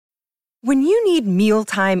When you need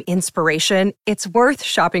mealtime inspiration, it's worth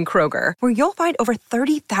shopping Kroger, where you'll find over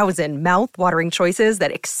 30,000 mouth-watering choices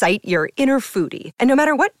that excite your inner foodie. And no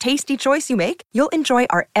matter what tasty choice you make, you'll enjoy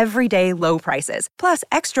our everyday low prices, plus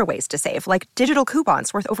extra ways to save, like digital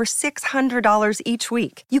coupons worth over $600 each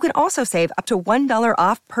week. You can also save up to $1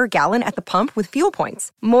 off per gallon at the pump with fuel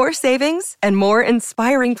points. More savings and more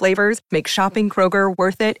inspiring flavors make shopping Kroger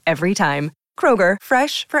worth it every time. Kroger,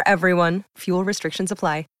 fresh for everyone. Fuel restrictions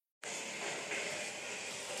apply.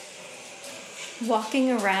 Walking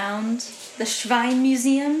around the Schwein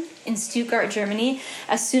Museum in Stuttgart, Germany,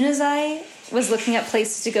 as soon as I was looking at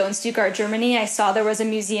places to go in Stuttgart, Germany, I saw there was a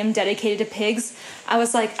museum dedicated to pigs. I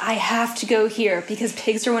was like, I have to go here because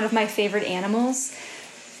pigs are one of my favorite animals.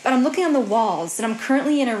 But I'm looking on the walls, and I'm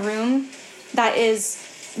currently in a room that is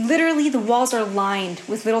literally, the walls are lined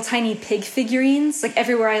with little tiny pig figurines. Like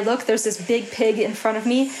everywhere I look, there's this big pig in front of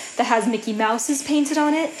me that has Mickey Mouses painted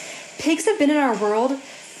on it. Pigs have been in our world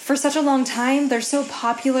for such a long time. They're so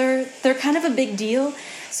popular. They're kind of a big deal.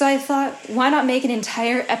 So I thought, why not make an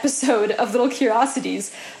entire episode of Little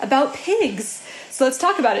Curiosities about pigs? So let's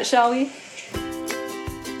talk about it, shall we?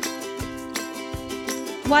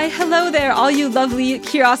 Why, hello there, all you lovely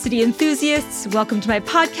curiosity enthusiasts. Welcome to my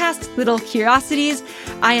podcast, Little Curiosities.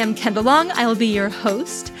 I am Kendall Long. I will be your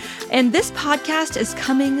host. And this podcast is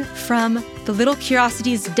coming from the Little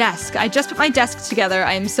Curiosities desk. I just put my desk together.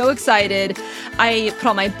 I am so excited. I put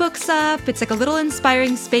all my books up. It's like a little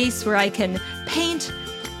inspiring space where I can paint,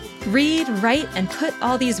 read, write, and put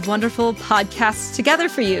all these wonderful podcasts together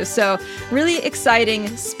for you. So really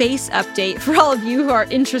exciting space update for all of you who are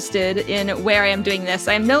interested in where I am doing this.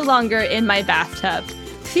 I am no longer in my bathtub.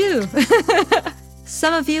 Phew.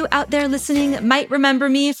 Some of you out there listening might remember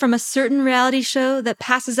me from a certain reality show that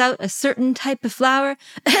passes out a certain type of flower.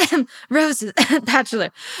 Roses,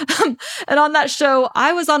 Bachelor. And on that show,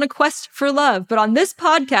 I was on a quest for love. But on this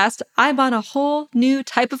podcast, I'm on a whole new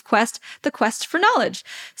type of quest, the quest for knowledge.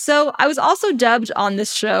 So I was also dubbed on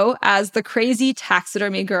this show as the crazy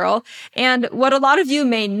taxidermy girl. And what a lot of you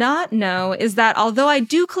may not know is that although I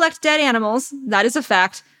do collect dead animals, that is a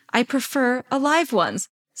fact, I prefer alive ones.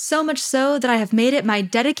 So much so that I have made it my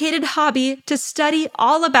dedicated hobby to study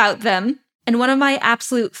all about them. And one of my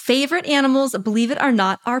absolute favorite animals, believe it or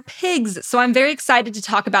not, are pigs. So I'm very excited to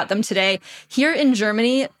talk about them today. Here in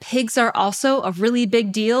Germany, pigs are also a really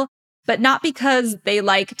big deal, but not because they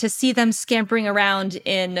like to see them scampering around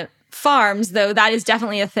in farms, though that is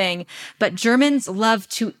definitely a thing. But Germans love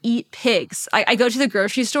to eat pigs. I go to the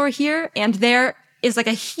grocery store here, and there is like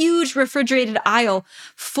a huge refrigerated aisle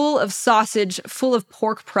full of sausage, full of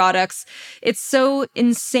pork products. It's so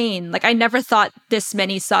insane. Like, I never thought this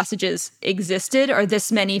many sausages existed or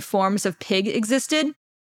this many forms of pig existed.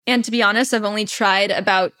 And to be honest, I've only tried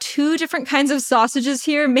about 2 different kinds of sausages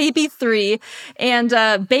here, maybe 3. And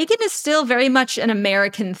bacon is still very much an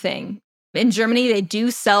American thing. In Germany, they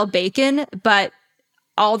do sell bacon, but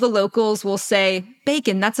all the locals will say,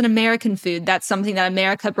 bacon, that's an American food. That's something that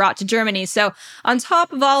America brought to Germany. So on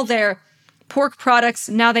top of all their pork products,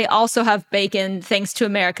 now they also have bacon thanks to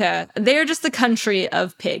America. They're just the country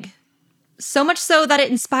of pig. So much so that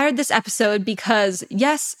it inspired this episode because,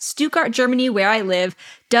 yes, Stuttgart, Germany, where I live,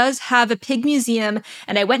 does have a pig museum,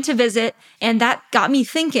 and I went to visit, and that got me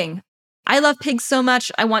thinking. I love pigs so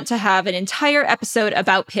much, I want to have an entire episode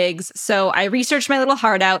about pigs, so I researched my little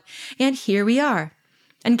heart out, and here we are.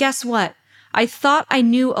 And guess what? I thought I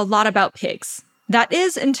knew a lot about pigs. That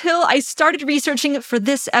is, until I started researching for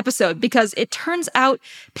this episode, because it turns out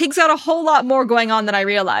pigs got a whole lot more going on than I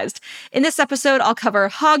realized. In this episode, I'll cover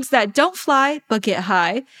hogs that don't fly, but get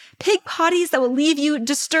high, pig potties that will leave you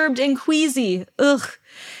disturbed and queasy,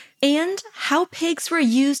 and how pigs were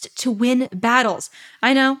used to win battles.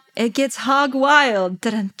 I know, it gets hog wild.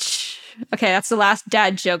 Okay, that's the last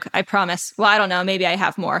dad joke, I promise. Well, I don't know, maybe I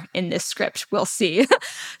have more in this script. We'll see.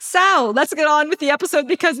 So, let's get on with the episode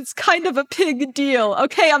because it's kind of a pig deal.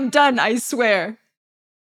 Okay, I'm done, I swear.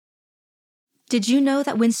 Did you know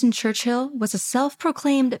that Winston Churchill was a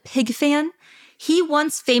self-proclaimed pig fan? He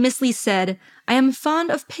once famously said, "I am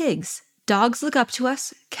fond of pigs. Dogs look up to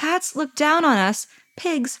us, cats look down on us,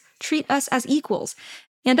 pigs treat us as equals."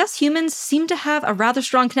 And us humans seem to have a rather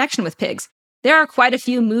strong connection with pigs. There are quite a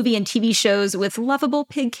few movie and TV shows with lovable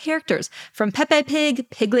pig characters, from Pepe Pig,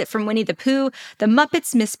 Piglet from Winnie the Pooh, The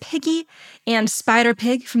Muppets' Miss Piggy, and Spider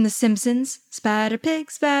Pig from The Simpsons. Spider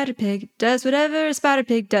Pig, does whatever a Spider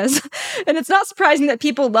Pig does. And it's not surprising that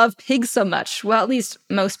people love pigs so much, well, at least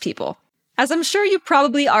most people. As I'm sure you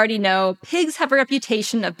probably already know, pigs have a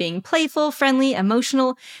reputation of being playful, friendly,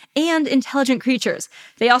 emotional, and intelligent creatures.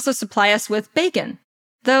 They also supply us with bacon.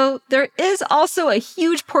 Though there is also a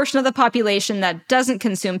huge portion of the population that doesn't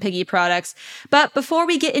consume piggy products. But before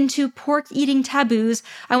we get into pork-eating taboos,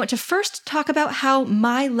 I want to first talk about how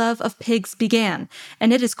my love of pigs began,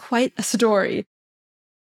 and it is quite a story.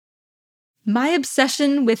 My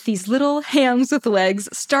obsession with these little hams with legs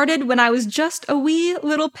started when I was just a wee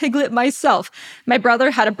little piglet myself. My brother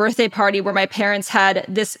had a birthday party where my parents had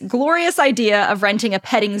this glorious idea of renting a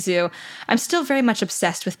petting zoo. I'm still very much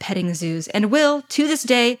obsessed with petting zoos and will, to this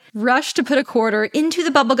day, rush to put a quarter into the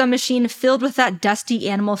bubblegum machine filled with that dusty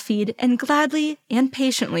animal feed and gladly and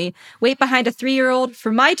patiently wait behind a 3-year-old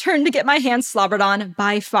for my turn to get my hands slobbered on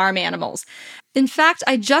by farm animals. In fact,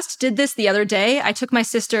 I just did this the other day. I took my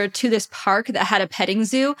sister to this park that had a petting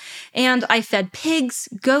zoo, and I fed pigs,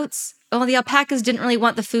 goats. Well, the alpacas didn't really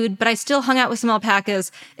want the food, but I still hung out with some alpacas.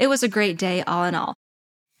 It was a great day, all in all.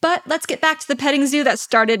 But let's get back to the petting zoo that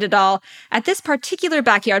started it all. At this particular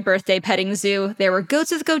backyard birthday petting zoo, there were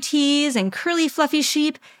goats with goatees and curly fluffy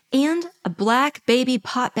sheep and a black baby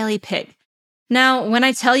potbelly pig. Now, when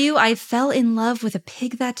I tell you I fell in love with a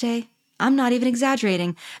pig that day, I'm not even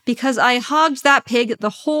exaggerating, because I hogged that pig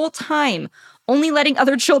the whole time, only letting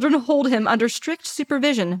other children hold him under strict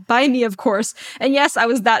supervision, by me, of course. And yes, I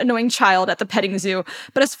was that annoying child at the petting zoo,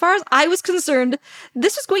 but as far as I was concerned,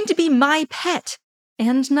 this was going to be my pet,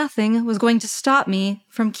 and nothing was going to stop me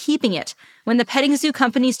from keeping it. When the petting zoo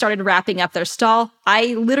company started wrapping up their stall,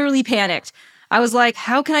 I literally panicked. I was like,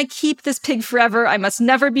 how can I keep this pig forever? I must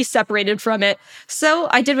never be separated from it. So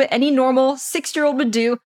I did what any normal 6-year-old would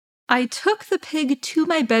do. I took the pig to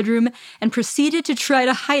my bedroom and proceeded to try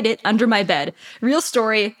to hide it under my bed. Real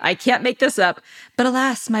story, I can't make this up. But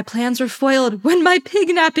alas, my plans were foiled when my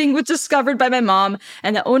pig napping was discovered by my mom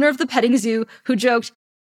and the owner of the petting zoo, who joked,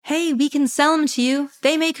 "Hey, we can sell them to you.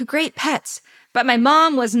 They make great pets." But my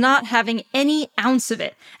mom was not having any ounce of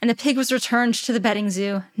it, and the pig was returned to the petting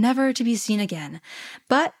zoo, never to be seen again.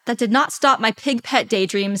 But that did not stop my pig pet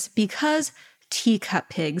daydreams, because teacup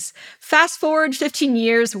pigs. Fast forward 15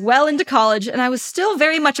 years, well into college, and I was still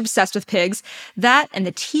very much obsessed with pigs. That and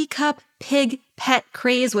the teacup pig pet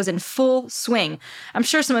craze was in full swing. I'm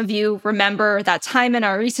sure some of you remember that time in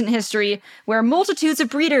our recent history where multitudes of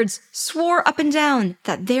breeders swore up and down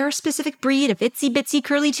that their specific breed of itsy-bitsy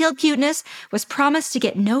curly-tailed cuteness was promised to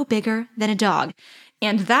get no bigger than a dog.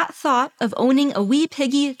 And that thought of owning a wee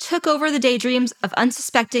piggy took over the daydreams of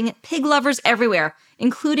unsuspecting pig lovers everywhere,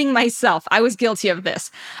 including myself. I was guilty of this.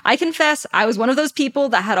 I confess, I was one of those people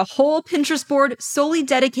that had a whole Pinterest board solely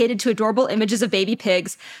dedicated to adorable images of baby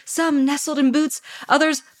pigs, some nestled in boots,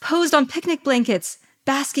 others posed on picnic blankets,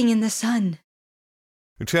 basking in the sun.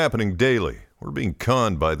 It's happening daily. We're being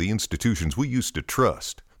conned by the institutions we used to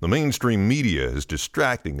trust. The mainstream media is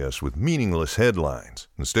distracting us with meaningless headlines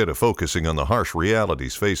instead of focusing on the harsh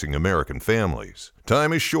realities facing American families.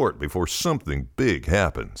 Time is short before something big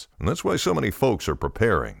happens, and that's why so many folks are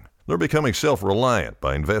preparing. They're becoming self-reliant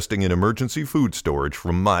by investing in emergency food storage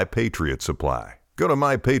from My Patriot Supply. Go to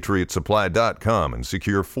mypatriotsupply.com and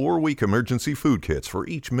secure 4-week emergency food kits for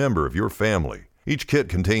each member of your family. Each kit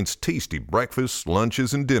contains tasty breakfasts,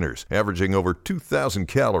 lunches, and dinners, averaging over 2,000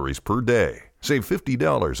 calories per day. Save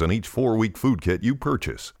 $50 on each 4-week food kit you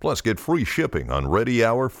purchase. Plus, get free shipping on Ready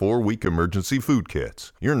Hour 4-week emergency food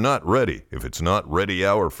kits. You're not ready if it's not Ready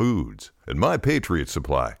Hour foods. At My Patriot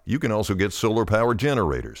Supply, you can also get solar power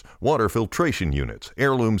generators, water filtration units,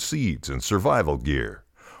 heirloom seeds, and survival gear.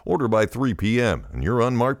 Order by 3 p.m. and your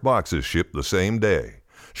unmarked boxes ship the same day.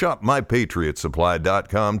 Shop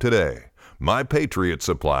mypatriotsupply.com today.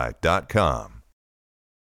 mypatriotsupply.com.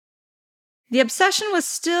 The obsession was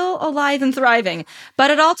still alive and thriving,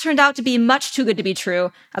 but it all turned out to be much too good to be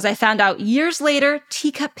true. As I found out years later,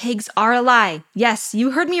 teacup pigs are a lie. Yes,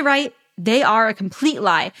 you heard me right. They are a complete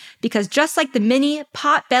lie, because just like the mini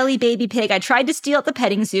pot-belly baby pig I tried to steal at the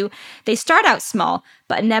petting zoo, they start out small,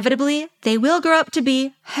 but inevitably they will grow up to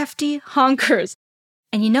be hefty honkers.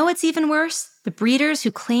 And you know what's even worse? The breeders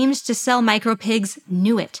who claimed to sell micro pigs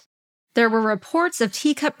knew it. There were reports of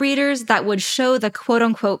teacup breeders that would show the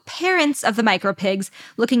quote-unquote parents of the micro pigs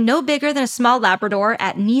looking no bigger than a small Labrador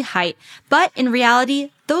at knee height, but in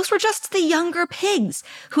reality, those were just the younger pigs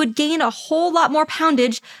who had gained a whole lot more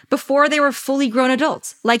poundage before they were fully grown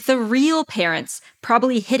adults, like the real parents,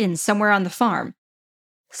 probably hidden somewhere on the farm.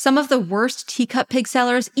 Some of the worst teacup pig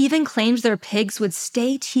sellers even claimed their pigs would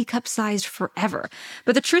stay teacup-sized forever,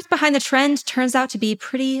 but the truth behind the trend turns out to be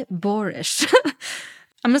pretty boorish.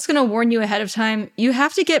 I'm just going to warn you ahead of time, you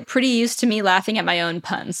have to get pretty used to me laughing at my own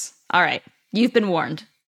puns. All right, you've been warned.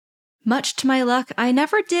 Much to my luck, I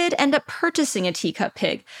never did end up purchasing a teacup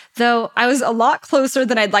pig, though I was a lot closer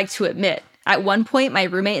than I'd like to admit. At one point, my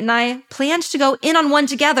roommate and I planned to go in on one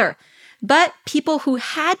together. But people who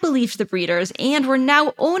had believed the breeders and were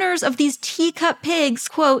now owners of these teacup pigs,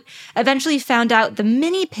 quote, eventually found out the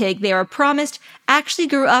mini pig they were promised actually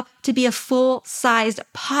grew up to be a full-sized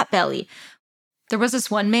potbelly. There was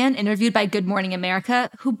this one man interviewed by Good Morning America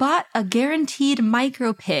who bought a guaranteed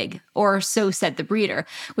micro pig, or so said the breeder,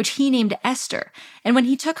 which he named Esther. And when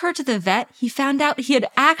he took her to the vet, he found out he had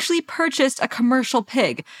actually purchased a commercial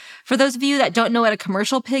pig. For those of you that don't know what a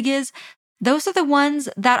commercial pig is, those are the ones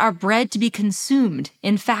that are bred to be consumed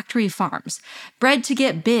in factory farms, bred to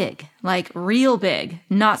get big, like real big,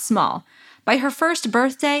 not small. By her first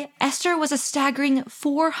birthday, Esther was a staggering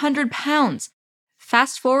 400 pounds.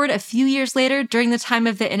 Fast forward a few years later during the time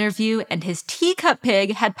of the interview, and his teacup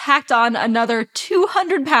pig had packed on another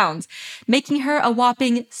 200 pounds, making her a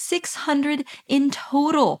whopping 600 in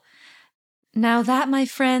total. Now that, my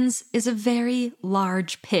friends, is a very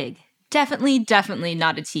large pig. Definitely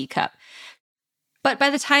not a teacup. But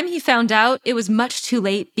by the time he found out, it was much too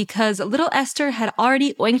late because little Esther had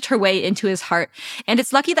already oinked her way into his heart, and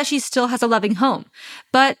it's lucky that she still has a loving home.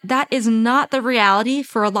 But that is not the reality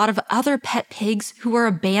for a lot of other pet pigs who were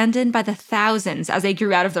abandoned by the thousands as they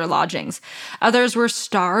grew out of their lodgings. Others were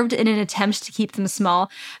starved in an attempt to keep them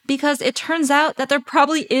small because it turns out that there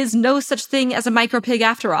probably is no such thing as a micro pig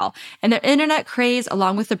after all, and their internet craze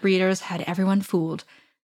along with the breeders had everyone fooled.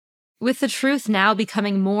 With the truth now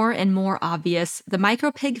becoming more and more obvious, the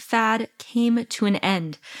micropig fad came to an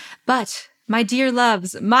end. But, my dear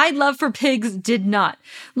loves, my love for pigs did not.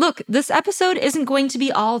 Look, this episode isn't going to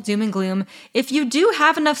be all doom and gloom. If you do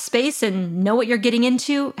have enough space and know what you're getting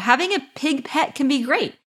into, having a pig pet can be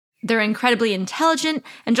great. They're incredibly intelligent,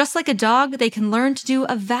 and just like a dog, they can learn to do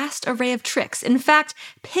a vast array of tricks. In fact,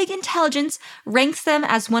 pig intelligence ranks them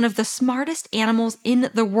as one of the smartest animals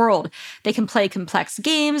in the world. They can play complex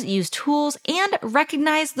games, use tools, and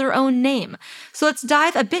recognize their own name. So let's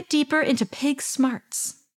dive a bit deeper into pig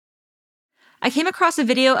smarts. I came across a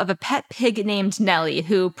video of a pet pig named Nellie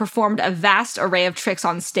who performed a vast array of tricks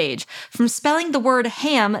on stage, from spelling the word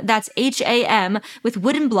ham, that's H-A-M, with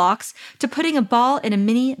wooden blocks, to putting a ball in a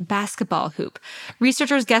mini basketball hoop.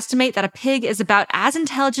 Researchers guesstimate that a pig is about as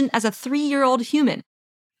intelligent as a 3-year-old human.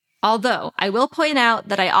 Although, I will point out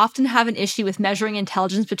that I often have an issue with measuring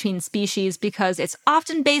intelligence between species because it's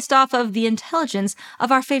often based off of the intelligence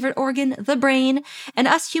of our favorite organ, the brain, and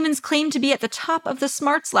us humans claim to be at the top of the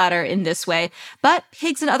smarts ladder in this way, but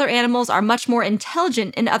pigs and other animals are much more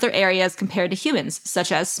intelligent in other areas compared to humans,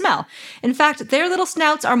 such as smell. In fact, their little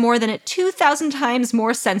snouts are more than 2,000 times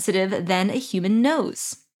more sensitive than a human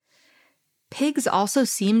nose. Pigs also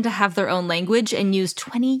seem to have their own language and use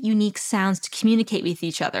 20 unique sounds to communicate with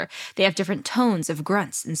each other. They have different tones of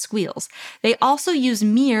grunts and squeals. They also use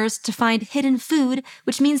mirrors to find hidden food,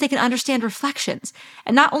 which means they can understand reflections.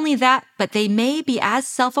 And not only that, but they may be as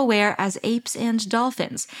self-aware as apes and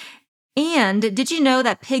dolphins. And did you know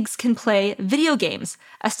that pigs can play video games?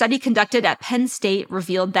 A study conducted at Penn State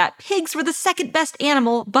revealed that pigs were the second best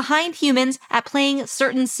animal behind humans at playing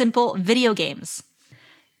certain simple video games.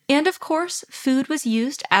 And of course, food was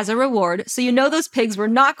used as a reward, so you know those pigs were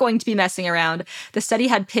not going to be messing around. The study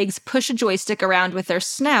had pigs push a joystick around with their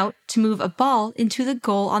snout to move a ball into the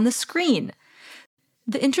goal on the screen.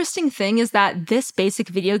 The interesting thing is that this basic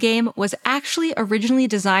video game was actually originally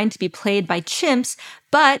designed to be played by chimps,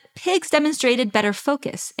 but pigs demonstrated better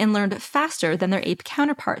focus and learned faster than their ape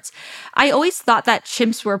counterparts. I always thought that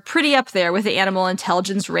chimps were pretty up there with the animal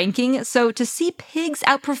intelligence ranking, so to see pigs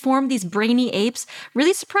outperform these brainy apes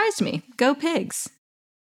really surprised me. Go pigs!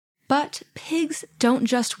 But pigs don't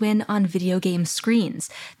just win on video game screens.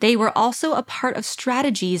 They were also a part of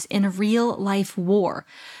strategies in real-life war.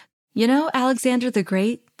 You know Alexander the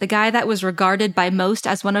Great, the guy that was regarded by most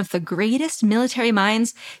as one of the greatest military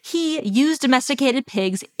minds? He used domesticated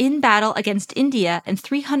pigs in battle against India in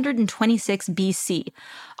 326 BC.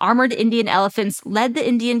 Armored Indian elephants led the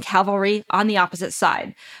Indian cavalry on the opposite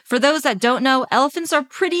side. For those that don't know, elephants are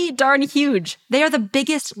pretty darn huge. They are the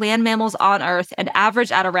biggest land mammals on Earth and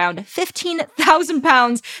average at around 15,000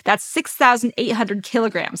 pounds. That's 6,800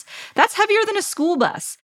 kilograms. That's heavier than a school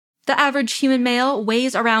bus. The average human male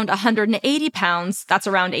weighs around 180 pounds, that's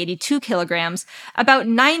around 82 kilograms. About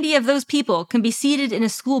 90 of those people can be seated in a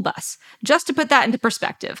school bus. Just to put that into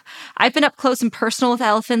perspective, I've been up close and personal with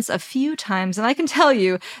elephants a few times, and I can tell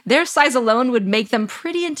you, their size alone would make them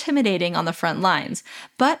pretty intimidating on the front lines.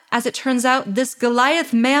 But as it turns out, this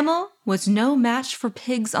Goliath mammal was no match for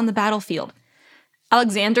pigs on the battlefield.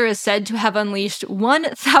 Alexander is said to have unleashed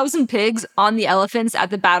 1,000 pigs on the elephants at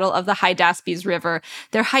the Battle of the Hydaspes River.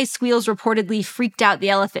 Their high squeals reportedly freaked out the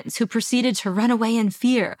elephants, who proceeded to run away in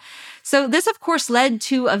fear. So this, of course, led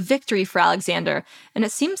to a victory for Alexander, and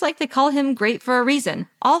it seems like they call him great for a reason,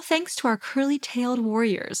 all thanks to our curly-tailed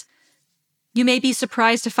warriors. You may be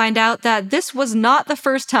surprised to find out that this was not the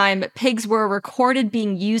first time pigs were recorded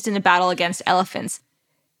being used in a battle against elephants.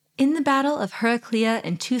 In the Battle of Heraclea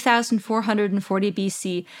in 2440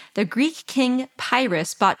 BC, the Greek king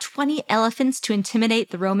Pyrrhus bought 20 elephants to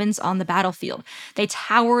intimidate the Romans on the battlefield. They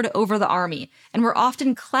towered over the army and were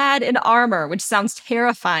often clad in armor, which sounds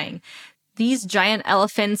terrifying. These giant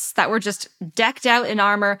elephants that were just decked out in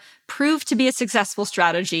armor proved to be a successful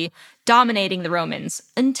strategy, dominating the Romans,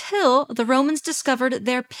 until the Romans discovered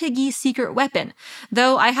their piggy secret weapon.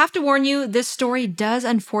 Though I have to warn you, this story does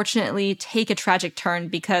unfortunately take a tragic turn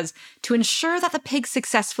because to ensure that the pigs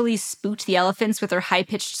successfully spooked the elephants with their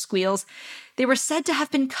high-pitched squeals, they were said to have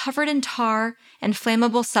been covered in tar and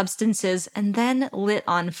flammable substances and then lit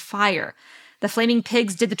on fire. The flaming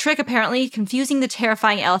pigs did the trick, apparently, confusing the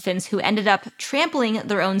terrifying elephants who ended up trampling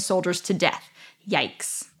their own soldiers to death.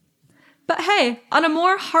 Yikes. But hey, on a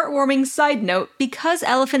more heartwarming side note, because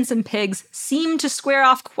elephants and pigs seem to square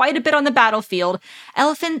off quite a bit on the battlefield,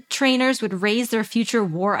 elephant trainers would raise their future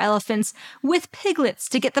war elephants with piglets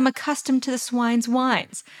to get them accustomed to the swine's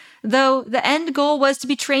whines. Though the end goal was to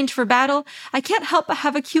be trained for battle, I can't help but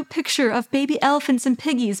have a cute picture of baby elephants and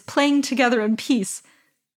piggies playing together in peace.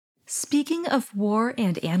 Speaking of war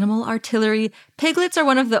and animal artillery, piglets are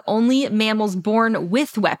one of the only mammals born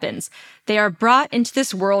with weapons. They are brought into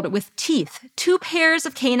this world with teeth, 2 pairs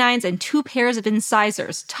of canines and 2 pairs of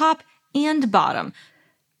incisors, top and bottom.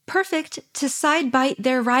 Perfect to side-bite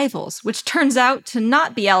their rivals, which turns out to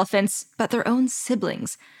not be elephants, but their own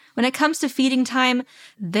siblings. When it comes to feeding time,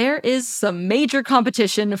 there is some major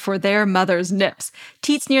competition for their mother's nips.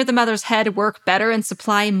 Teats near the mother's head work better and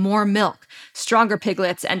supply more milk. Stronger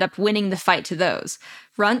piglets end up winning the fight to those.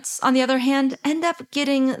 Runts, on the other hand, end up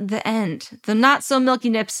getting the end, the not-so-milky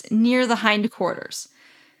nips near the hindquarters.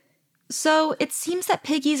 So it seems that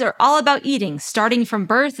piggies are all about eating, starting from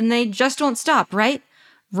birth, and they just won't stop, right?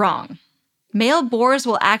 Wrong. Male boars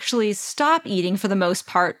will actually stop eating for the most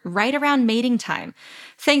part right around mating time.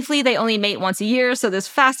 Thankfully, they only mate once a year, so this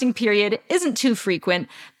fasting period isn't too frequent,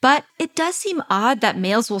 but it does seem odd that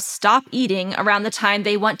males will stop eating around the time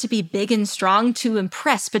they want to be big and strong to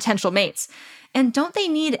impress potential mates. And don't they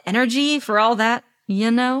need energy for all that?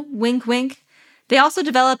 You know, wink wink. They also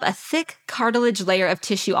develop a thick cartilage layer of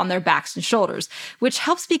tissue on their backs and shoulders, which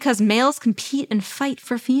helps because males compete and fight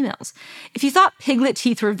for females. If you thought piglet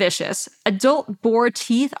teeth were vicious, adult boar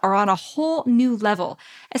teeth are on a whole new level,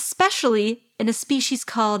 especially in a species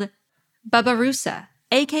called Babirusa,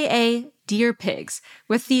 aka deer pigs,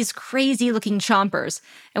 with these crazy-looking chompers.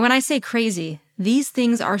 And when I say crazy, these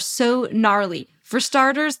things are so gnarly. For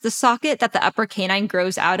starters, the socket that the upper canine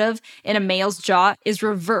grows out of in a male's jaw is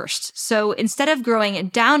reversed. So instead of growing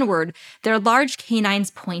downward, their large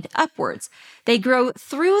canines point upwards. They grow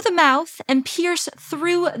through the mouth and pierce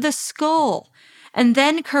through the skull, and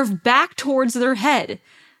then curve back towards their head,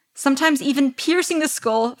 sometimes even piercing the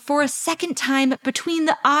skull for a second time between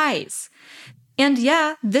the eyes. And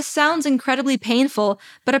yeah, this sounds incredibly painful,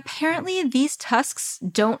 but apparently these tusks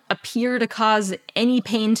don't appear to cause any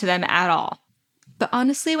pain to them at all. But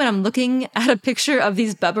honestly, when I'm looking at a picture of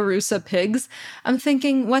these Babirusa pigs, I'm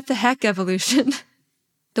thinking, what the heck, evolution?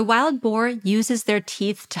 The wild boar uses their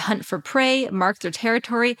teeth to hunt for prey, mark their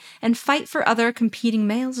territory, and fight for other competing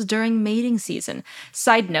males during mating season.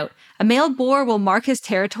 Side note, a male boar will mark his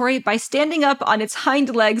territory by standing up on its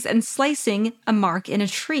hind legs and slicing a mark in a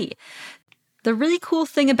tree. The really cool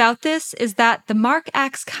thing about this is that the mark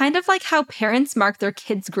acts kind of like how parents mark their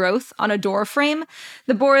kids' growth on a door frame.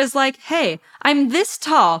 The boar is like, hey, I'm this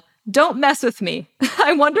tall, don't mess with me.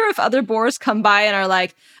 I wonder if other boars come by and are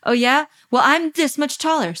like, oh yeah, well I'm this much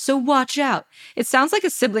taller, so watch out. It sounds like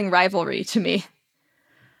a sibling rivalry to me.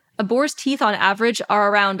 A boar's teeth on average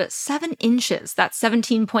are around 7 inches, that's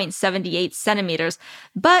 17.78 centimeters,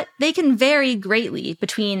 but they can vary greatly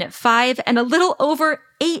between 5 and a little over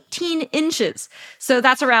 18 inches. So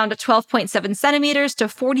that's around 12.7 centimeters to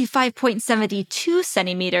 45.72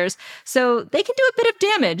 centimeters, so they can do a bit of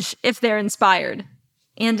damage if they're inspired.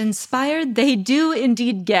 And inspired they do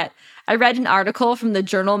indeed get. I read an article from the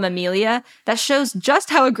journal Mammalia that shows just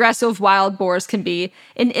how aggressive wild boars can be.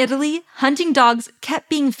 In Italy, hunting dogs kept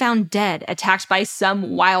being found dead, attacked by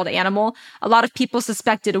some wild animal. A lot of people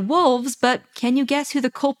suspected wolves, but can you guess who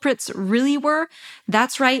the culprits really were?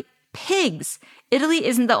 That's right, pigs. Italy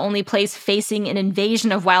isn't the only place facing an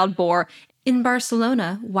invasion of wild boar. In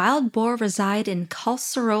Barcelona, wild boar reside in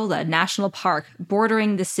Collserola National Park,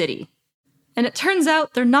 bordering the city. And it turns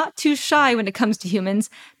out they're not too shy when it comes to humans,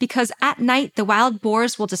 because at night the wild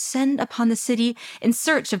boars will descend upon the city in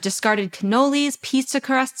search of discarded cannolis, pizza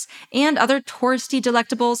crusts, and other touristy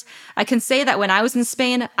delectables. I can say that when I was in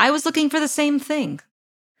Spain, I was looking for the same thing.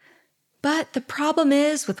 But the problem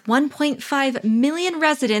is, with 1.5 million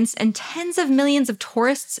residents and tens of millions of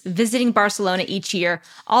tourists visiting Barcelona each year,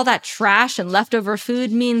 all that trash and leftover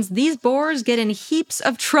food means these boars get in heaps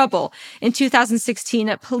of trouble. In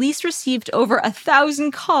 2016, police received over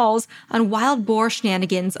 1,000 calls on wild boar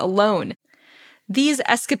shenanigans alone. These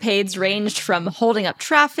escapades ranged from holding up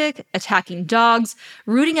traffic, attacking dogs,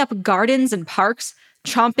 rooting up gardens and parks,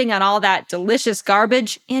 chomping on all that delicious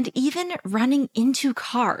garbage, and even running into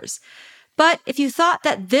cars. But if you thought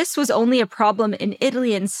that this was only a problem in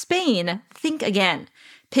Italy and Spain, think again.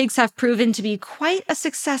 Pigs have proven to be quite a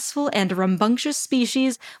successful and rambunctious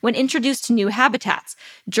species when introduced to new habitats.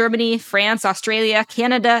 Germany, France, Australia,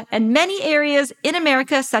 Canada, and many areas in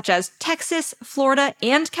America such as Texas, Florida,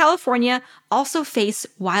 and California also face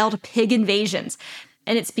wild pig invasions.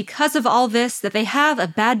 And it's because of all this that they have a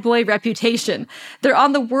bad boy reputation. They're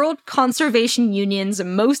on the World Conservation Union's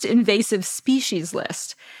most invasive species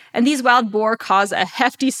list. And these wild boar cause a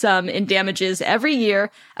hefty sum in damages every year.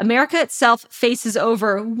 America itself faces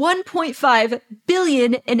over $1.5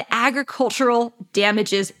 billion in agricultural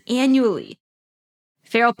damages annually.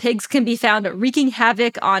 Feral pigs can be found wreaking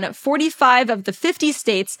havoc on 45 of the 50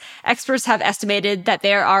 states. Experts have estimated that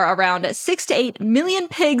there are around 6 to 8 million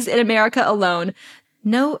pigs in America alone.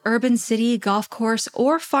 No urban city, golf course,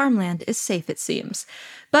 or farmland is safe, it seems.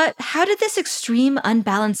 But how did this extreme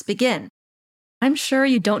unbalance begin? I'm sure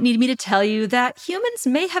you don't need me to tell you that humans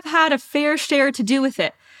may have had a fair share to do with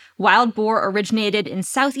it. Wild boar originated in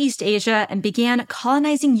Southeast Asia and began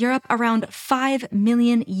colonizing Europe around 5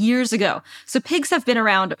 million years ago. So pigs have been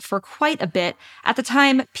around for quite a bit. At the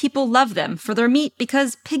time, people loved them for their meat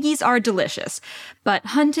because piggies are delicious. But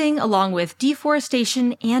hunting, along with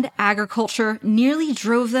deforestation and agriculture, nearly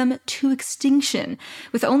drove them to extinction,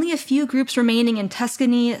 with only a few groups remaining in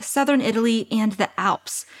Tuscany, southern Italy, and the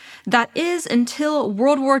Alps. That is until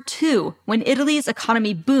World War II, when Italy's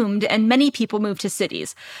economy boomed and many people moved to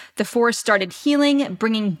cities. The forest started healing,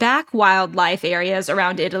 bringing back wildlife areas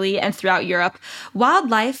around Italy and throughout Europe,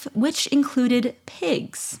 wildlife which included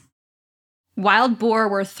pigs. Wild boar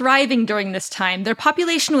were thriving during this time. Their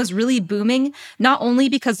population was really booming, not only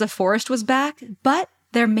because the forest was back, but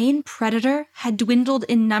their main predator had dwindled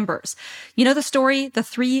in numbers. You know the story, The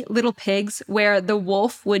Three Little Pigs, where the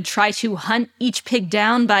wolf would try to hunt each pig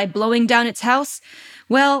down by blowing down its house?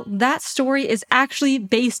 Well, that story is actually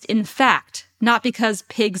based in fact, not because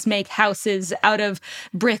pigs make houses out of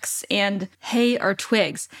bricks and hay or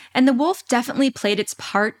twigs. And the wolf definitely played its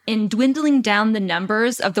part in dwindling down the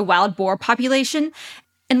numbers of the wild boar population.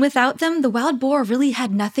 And without them, the wild boar really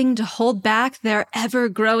had nothing to hold back their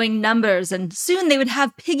ever-growing numbers, and soon they would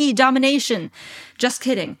have piggy domination. Just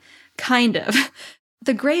kidding. Kind of.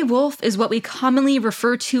 The gray wolf is what we commonly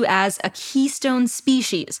refer to as a keystone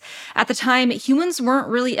species. At the time, humans weren't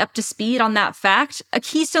really up to speed on that fact. A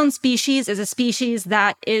keystone species is a species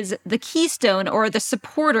that is the keystone or the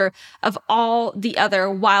supporter of all the other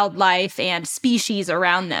wildlife and species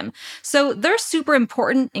around them. So they're super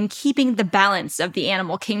important in keeping the balance of the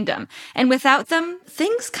animal kingdom. And without them,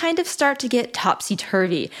 things kind of start to get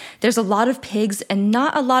topsy-turvy. There's a lot of pigs and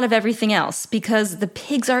not a lot of everything else because the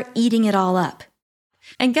pigs are eating it all up.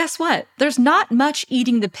 And guess what? There's not much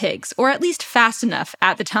eating the pigs, or at least fast enough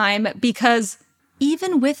at the time, because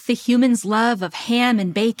even with the humans' love of ham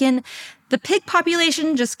and bacon, the pig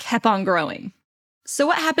population just kept on growing. So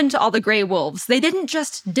what happened to all the gray wolves? They didn't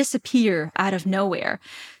just disappear out of nowhere.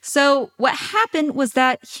 So what happened was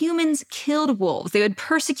that humans killed wolves. They would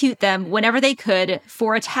persecute them whenever they could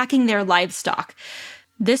for attacking their livestock.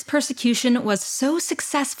 This persecution was so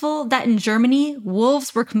successful that in Germany,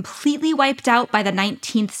 wolves were completely wiped out by the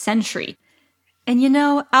 19th century. And you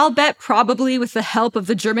know, I'll bet probably with the help of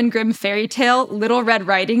the German Grimm fairy tale, Little Red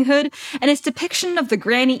Riding Hood, and its depiction of the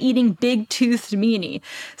granny-eating big-toothed meanie.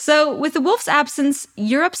 So with the wolf's absence,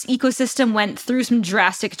 Europe's ecosystem went through some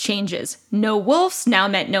drastic changes. No wolves now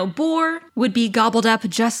meant no boar, would be gobbled up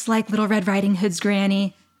just like Little Red Riding Hood's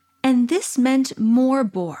granny. And this meant more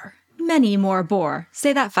boar. Many more boar.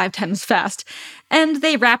 Say that 5 times fast. And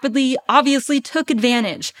they rapidly, obviously took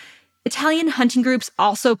advantage. Italian hunting groups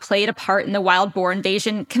also played a part in the wild boar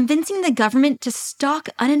invasion, convincing the government to stock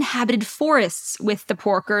uninhabited forests with the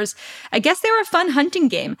porkers. I guess they were a fun hunting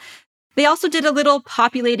game. They also did a little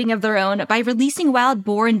populating of their own by releasing wild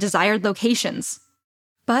boar in desired locations.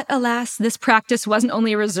 But alas, this practice wasn't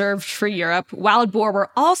only reserved for Europe. Wild boar were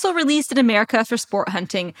also released in America for sport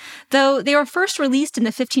hunting, though they were first released in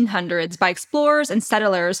the 1500s by explorers and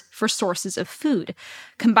settlers for sources of food.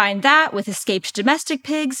 Combine that with escaped domestic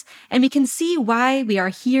pigs, and we can see why we are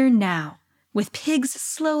here now, with pigs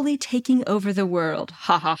slowly taking over the world.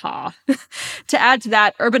 Ha ha ha. To add to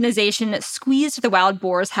that, urbanization squeezed the wild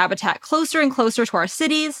boar's habitat closer and closer to our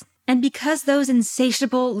cities. And because those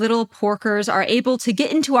insatiable little porkers are able to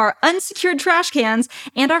get into our unsecured trash cans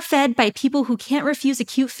and are fed by people who can't refuse a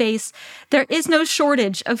cute face, there is no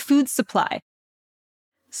shortage of food supply.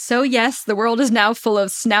 So yes, the world is now full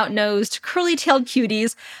of snout-nosed, curly-tailed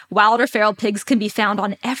cuties. Wild or feral pigs can be found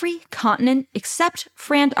on every continent except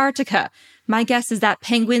for Antarctica. My guess is that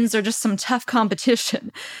penguins are just some tough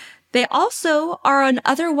competition. They also are on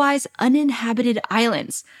otherwise uninhabited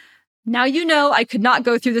islands. Now you know I could not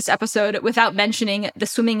go through this episode without mentioning the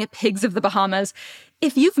swimming pigs of the Bahamas.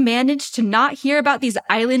 If you've managed to not hear about these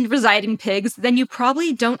island-residing pigs, then you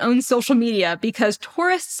probably don't own social media, because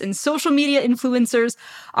tourists and social media influencers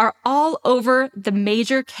are all over the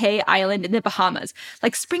major K island in the Bahamas,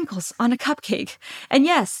 like sprinkles on a cupcake. And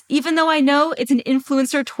yes, even though I know it's an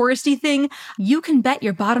influencer touristy thing, you can bet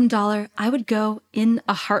your bottom dollar I would go in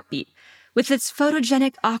a heartbeat. With its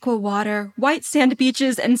photogenic aqua water, white sand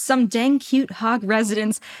beaches, and some dang cute hog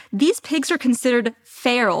residents, these pigs are considered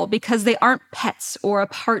feral because they aren't pets or a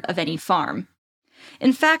part of any farm.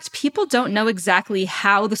 In fact, people don't know exactly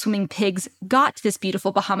how the swimming pigs got to this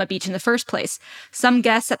beautiful Bahama beach in the first place. Some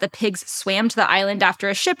guess that the pigs swam to the island after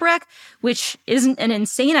a shipwreck, which isn't an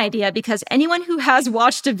insane idea because anyone who has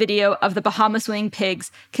watched a video of the Bahama swimming pigs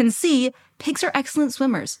can see pigs are excellent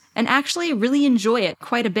swimmers and actually really enjoy it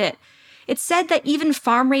quite a bit. It's said that even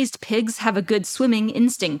farm-raised pigs have a good swimming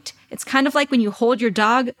instinct. It's kind of like when you hold your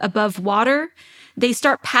dog above water, they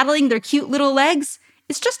start paddling their cute little legs.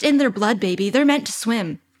 It's just in their blood, baby. They're meant to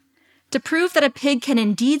swim. To prove that a pig can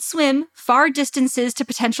indeed swim far distances to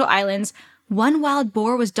potential islands, one wild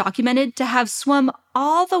boar was documented to have swum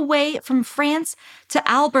all the way from France to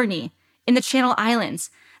Alberni in the Channel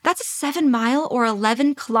Islands. That's a 7-mile or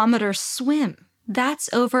 11-kilometer swim.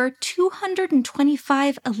 That's over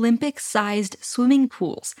 225 Olympic-sized swimming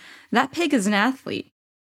pools. That pig is an athlete.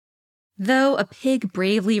 Though a pig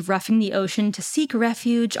bravely roughing the ocean to seek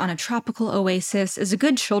refuge on a tropical oasis is a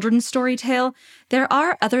good children's story tale, there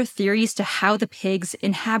are other theories to how the pigs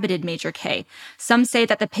inhabited Major K. Some say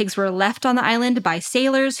that the pigs were left on the island by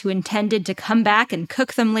sailors who intended to come back and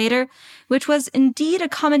cook them later, which was indeed a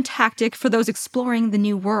common tactic for those exploring the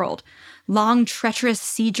New World. Long, treacherous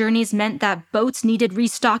sea journeys meant that boats needed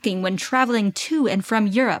restocking when traveling to and from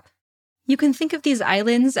Europe. You can think of these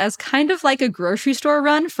islands as kind of like a grocery store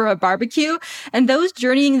run for a barbecue, and those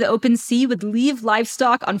journeying the open sea would leave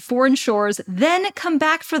livestock on foreign shores, then come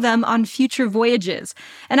back for them on future voyages.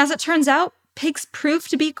 And as it turns out, pigs proved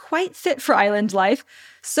to be quite fit for island life,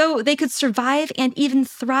 so they could survive and even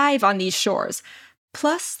thrive on these shores.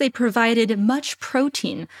 Plus, they provided much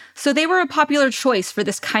protein, so they were a popular choice for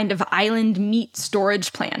this kind of island meat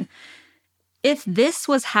storage plan. If this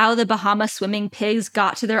was how the Bahama swimming pigs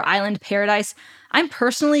got to their island paradise, I'm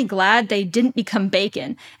personally glad they didn't become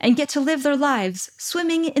bacon and get to live their lives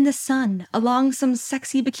swimming in the sun along some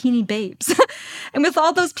sexy bikini babes. And with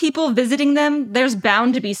all those people visiting them, there's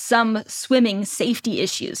bound to be some swimming safety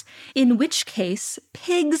issues, in which case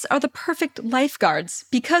pigs are the perfect lifeguards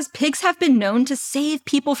because pigs have been known to save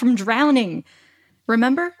people from drowning.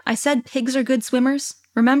 Remember, I said pigs are good swimmers?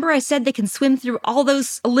 Remember I said they can swim through all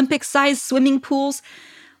those Olympic-sized swimming pools?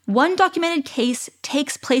 One documented case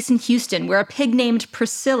takes place in Houston where a pig named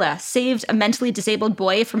Priscilla saved a mentally disabled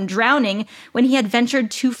boy from drowning when he had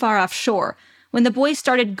ventured too far offshore. When the boy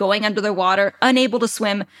started going under the water, unable to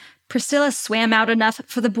swim, Priscilla swam out enough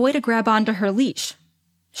for the boy to grab onto her leash.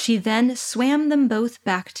 She then swam them both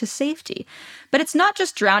back to safety. But it's not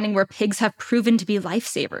just drowning where pigs have proven to be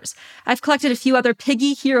lifesavers. I've collected a few other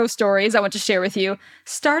piggy hero stories I want to share with you,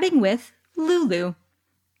 starting with Lulu.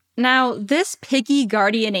 Now, this piggy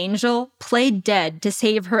guardian angel played dead to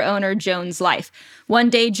save her owner Joan's life. One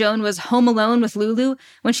day, Joan was home alone with Lulu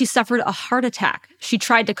when she suffered a heart attack. She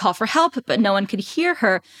tried to call for help, but no one could hear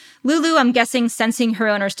her. Lulu, I'm guessing, sensing her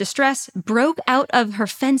owner's distress, broke out of her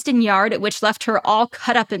fenced-in yard, which left her all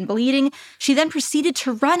cut up and bleeding. She then proceeded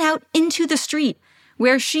to run out into the street.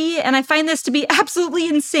 where she, and I find this to be absolutely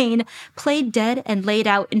insane, played dead and laid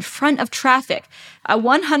out in front of traffic, a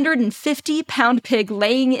 150-pound pig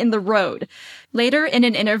laying in the road. Later in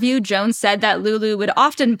an interview, Joan said that Lulu would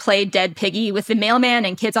often play dead piggy with the mailman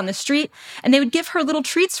and kids on the street, and they would give her little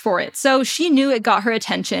treats for it, so she knew it got her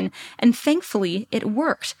attention, and thankfully, it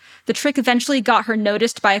worked. The trick eventually got her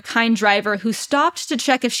noticed by a kind driver who stopped to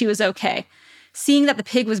check if she was okay. Seeing that the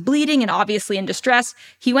pig was bleeding and obviously in distress,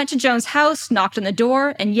 he went to Joan's house, knocked on the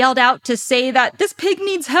door, and yelled out to say that this pig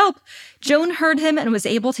needs help. Joan heard him and was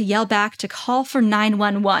able to yell back to call for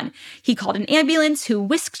 911. He called an ambulance who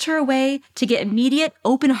whisked her away to get immediate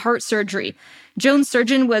open-heart surgery. Joan's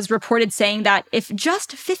surgeon was reported saying that if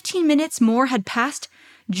just 15 minutes more had passed,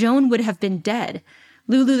 Joan would have been dead.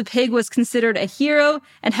 Lulu the pig was considered a hero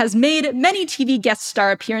and has made many TV guest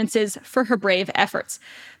star appearances for her brave efforts.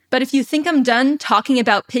 But if you think I'm done talking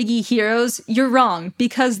about piggy heroes, you're wrong,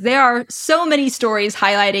 because there are so many stories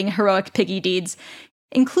highlighting heroic piggy deeds,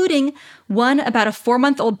 including one about a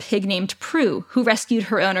 4-month-old pig named Prue, who rescued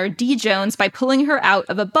her owner, Dee Jones, by pulling her out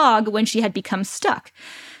of a bog when she had become stuck.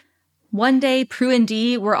 One day, Prue and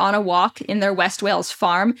Dee were on a walk in their West Wales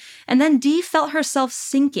farm, and then Dee felt herself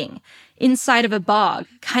sinking inside of a bog,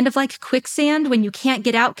 kind of like quicksand when you can't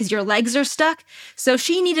get out because your legs are stuck, so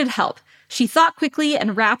she needed help. She thought quickly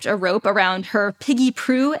and wrapped a rope around her piggy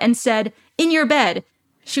Prue and said, "In your bed."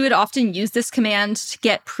 She would often use this command to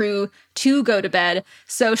get Prue to go to bed,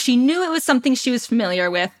 so she knew it was something she was familiar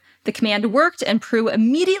with. The command worked, and Prue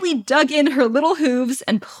immediately dug in her little hooves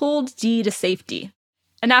and pulled Dee to safety.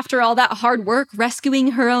 And after all that hard work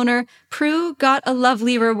rescuing her owner, Prue got a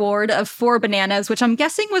lovely reward of 4 bananas, which I'm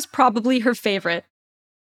guessing was probably her favorite.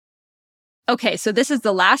 Okay, so this is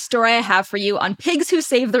the last story I have for you on pigs who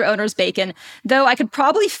save their owner's bacon, though I could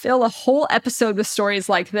probably fill a whole episode with stories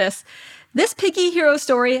like this. This piggy hero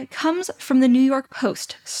story comes from the New York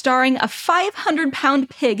Post, starring a 500-pound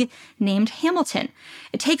pig named Hamilton.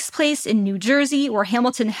 It takes place in New Jersey, where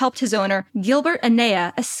Hamilton helped his owner, Gilbert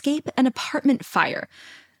Anea, escape an apartment fire.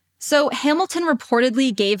 So Hamilton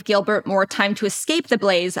reportedly gave Gilbert more time to escape the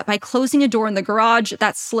blaze by closing a door in the garage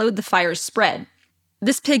that slowed the fire's spread.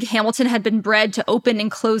 This pig Hamilton had been bred to open and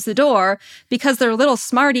close the door because they're little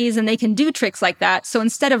smarties and they can do tricks like that, so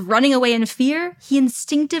instead of running away in fear, he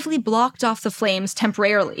instinctively blocked off the flames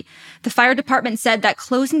temporarily. The fire department said that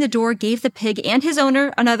closing the door gave the pig and his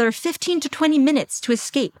owner another 15 to 20 minutes to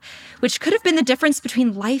escape, which could have been the difference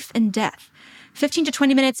between life and death. 15 to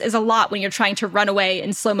 20 minutes is a lot when you're trying to run away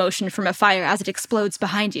in slow motion from a fire as it explodes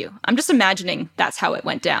behind you. I'm just imagining that's how it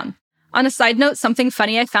went down. On a side note, something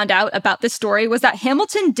funny I found out about this story was that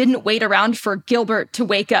Hamilton didn't wait around for Gilbert to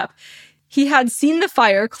wake up. He had seen the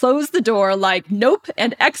fire, closed the door like nope,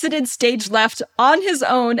 and exited stage left on his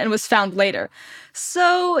own and was found later.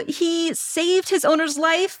 So he saved his owner's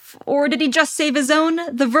life, or did he just save his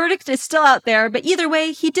own? The verdict is still out there, but either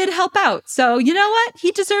way, he did help out. So you know what?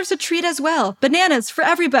 He deserves a treat as well. Bananas for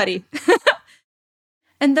everybody.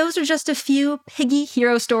 And those are just a few piggy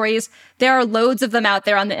hero stories. There are loads of them out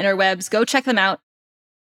there on the interwebs. Go check them out.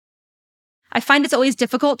 I find it's always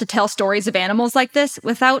difficult to tell stories of animals like this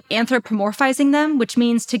without anthropomorphizing them, which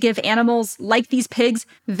means to give animals like these pigs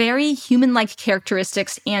very human-like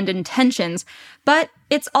characteristics and intentions. But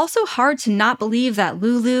it's also hard to not believe that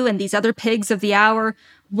Lulu and these other pigs of the hour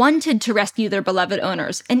wanted to rescue their beloved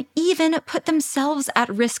owners and even put themselves at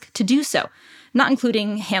risk to do so, not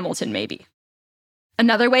including Hamilton maybe.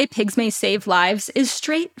 Another way pigs may save lives is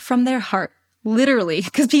straight from their heart. Literally,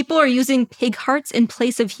 because people are using pig hearts in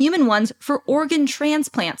place of human ones for organ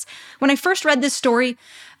transplants. When I first read this story,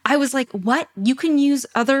 I was like, what? You can use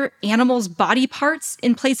other animals' body parts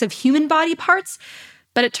in place of human body parts?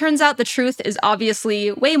 But it turns out the truth is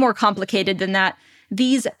obviously way more complicated than that.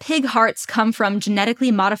 These pig hearts come from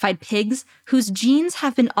genetically modified pigs whose genes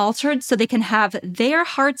have been altered so they can have their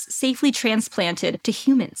hearts safely transplanted to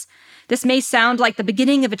humans. This may sound like the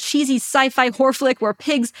beginning of a cheesy sci-fi horror flick where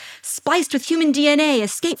pigs spliced with human DNA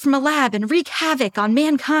escape from a lab and wreak havoc on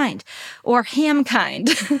mankind, or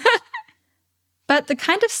hamkind. But the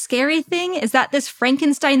kind of scary thing is that this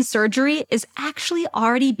Frankenstein surgery is actually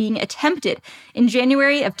already being attempted. In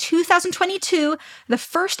January of 2022, the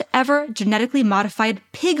first ever genetically modified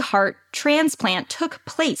pig heart transplant took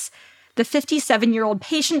place. The 57-year-old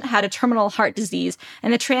patient had a terminal heart disease,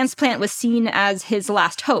 and the transplant was seen as his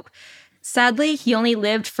last hope. Sadly, he only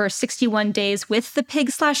lived for 61 days with the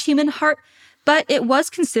pig/human heart, but it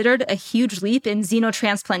was considered a huge leap in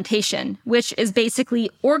xenotransplantation, which is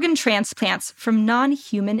basically organ transplants from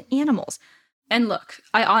non-human animals. And look,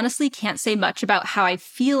 I honestly can't say much about how I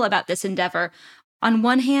feel about this endeavor. On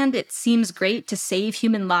one hand, it seems great to save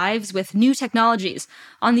human lives with new technologies.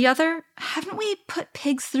 On the other, haven't we put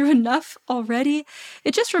pigs through enough already?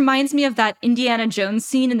 It just reminds me of that Indiana Jones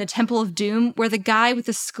scene in the Temple of Doom where the guy with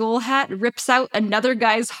the skull hat rips out another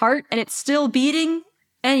guy's heart and it's still beating.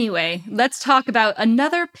 Anyway, let's talk about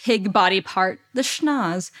another pig body part, the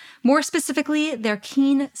schnoz. More specifically, their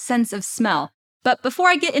keen sense of smell. But before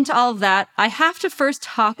I get into all of that, I have to first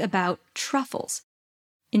talk about truffles.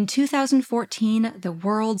 In 2014, the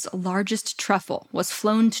world's largest truffle was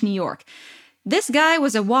flown to New York. This guy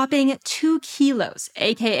was a whopping 2 kilos,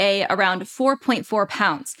 aka around 4.4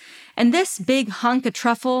 pounds. And this big hunk of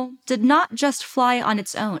truffle did not just fly on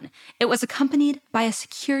its own. It was accompanied by a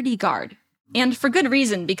security guard. And for good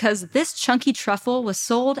reason, because this chunky truffle was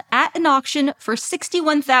sold at an auction for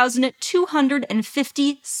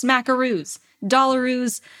 61,250 smackaroos,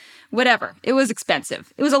 dollaroos, whatever. It was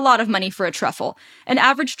expensive. It was a lot of money for a truffle. An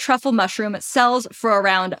average truffle mushroom sells for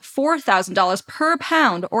around $4,000 per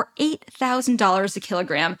pound or $8,000 a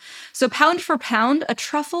kilogram. So pound for pound, a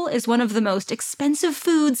truffle is one of the most expensive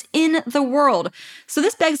foods in the world. So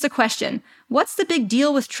this begs the question, what's the big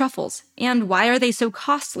deal with truffles? And why are they so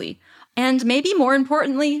costly? And maybe more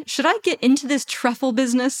importantly, should I get into this truffle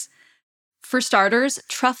business? For starters,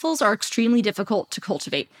 truffles are extremely difficult to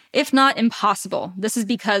cultivate, if not impossible. This is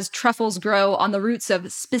because truffles grow on the roots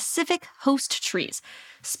of specific host trees.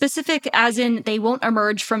 Specific as in they won't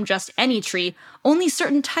emerge from just any tree, only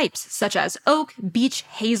certain types such as oak, beech,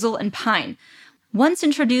 hazel, and pine. Once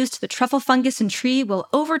introduced, the truffle fungus and tree will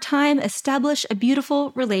over time establish a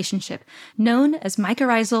beautiful relationship known as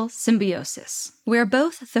mycorrhizal symbiosis, where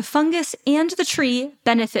both the fungus and the tree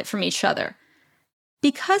benefit from each other.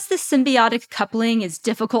 Because this symbiotic coupling is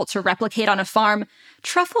difficult to replicate on a farm,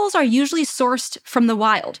 truffles are usually sourced from the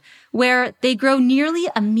wild, where they grow nearly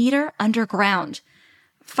a meter underground.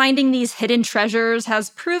 Finding these hidden treasures has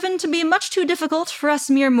proven to be much too difficult for us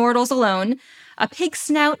mere mortals alone. A pig's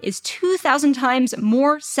snout is 2,000 times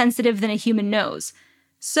more sensitive than a human nose.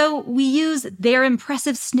 So we use their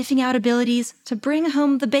impressive sniffing out abilities to bring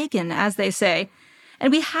home the bacon, as they say.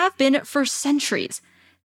 And we have been for centuries.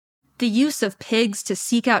 The use of pigs to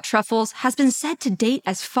seek out truffles has been said to date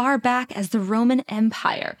as far back as the Roman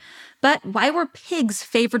Empire. But why were pigs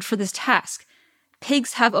favored for this task?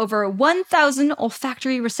 Pigs have over 1,000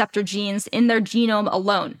 olfactory receptor genes in their genome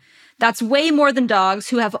alone. That's way more than dogs,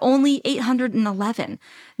 who have only 811.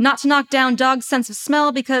 Not to knock down dogs' sense of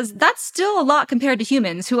smell, because that's still a lot compared to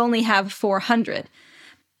humans, who only have 400.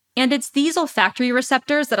 And it's these olfactory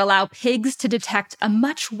receptors that allow pigs to detect a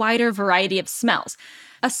much wider variety of smells.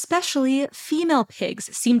 Especially female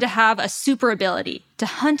pigs seem to have a super ability to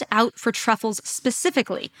hunt out for truffles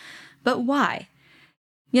specifically. But why?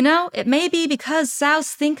 You know, it may be because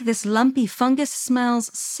sows think this lumpy fungus smells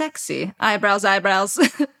sexy. Eyebrows, eyebrows.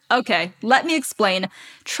 Okay, let me explain.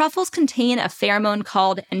 Truffles contain a pheromone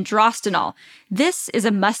called androstenol. This is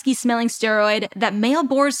a musky-smelling steroid that male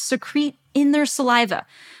boars secrete in their saliva.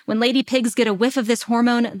 When lady pigs get a whiff of this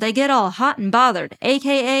hormone, they get all hot and bothered,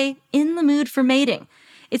 aka in the mood for mating.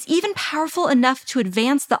 It's even powerful enough to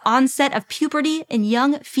advance the onset of puberty in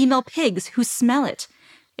young female pigs who smell it.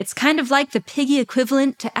 It's kind of like the piggy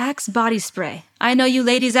equivalent to Axe body spray. I know you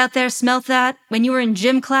ladies out there smelt that when you were in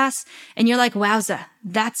gym class, and you're like, wowza,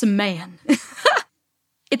 that's a man.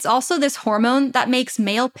 It's also this hormone that makes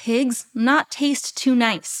male pigs not taste too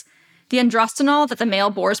nice. The androstenol that the male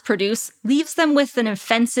boars produce leaves them with an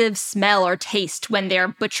offensive smell or taste when they're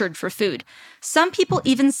butchered for food. Some people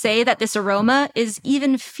even say that this aroma is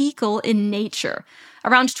even fecal in nature.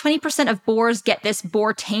 Around 20% of boars get this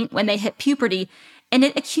boar taint when they hit puberty, and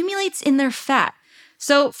it accumulates in their fat.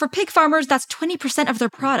 So for pig farmers, that's 20% of their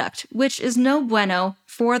product, which is no bueno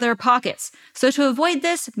for their pockets. So to avoid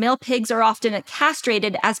this, male pigs are often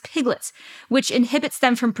castrated as piglets, which inhibits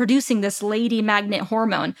them from producing this lady magnet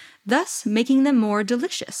hormone, thus making them more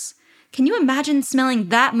delicious. Can you imagine smelling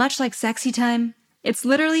that much like sexy time? It's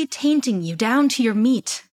literally tainting you down to your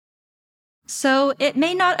meat. So it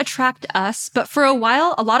may not attract us, but for a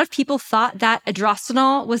while, a lot of people thought that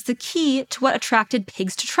androstenol was the key to what attracted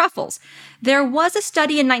pigs to truffles. There was a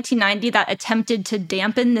study in 1990 that attempted to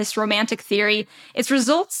dampen this romantic theory. Its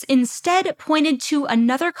results instead pointed to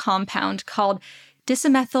another compound called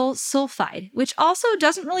dimethyl sulfide, which also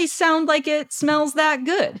doesn't really sound like it smells that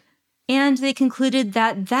good. And they concluded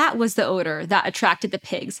that that was the odor that attracted the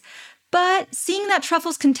pigs. But seeing that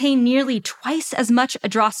truffles contain nearly twice as much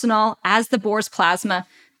androstenol as the boar's plasma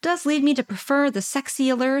does lead me to prefer the sexy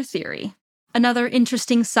allure theory. Another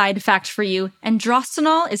interesting side fact for you,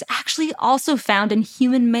 androstenol is actually also found in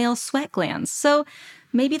human male sweat glands, so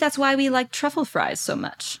maybe that's why we like truffle fries so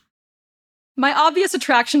much. My obvious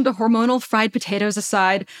attraction to hormonal fried potatoes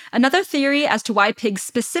aside, another theory as to why pigs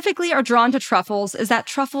specifically are drawn to truffles is that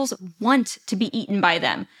truffles want to be eaten by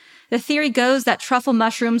them. The theory goes that truffle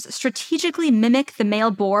mushrooms strategically mimic the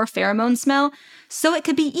male boar pheromone smell, so it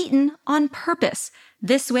could be eaten on purpose.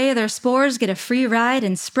 This way, their spores get a free ride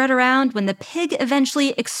and spread around when the pig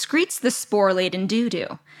eventually excretes the spore-laden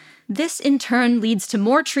doo-doo. This, in turn, leads to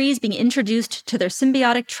more trees being introduced to their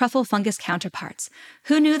symbiotic truffle fungus counterparts.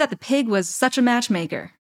 Who knew that the pig was such a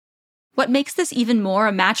matchmaker? What makes this even more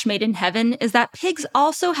a match made in heaven is that pigs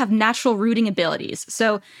also have natural rooting abilities,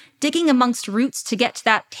 so digging amongst roots to get to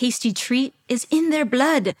that tasty treat is in their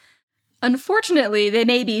blood. Unfortunately, they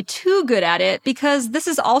may be too good at it because this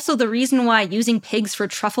is also the reason why using pigs for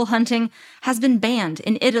truffle hunting has been banned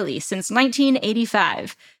in Italy since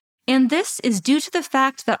 1985. And this is due to the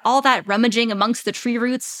fact that all that rummaging amongst the tree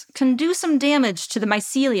roots can do some damage to the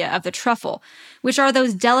mycelia of the truffle, which are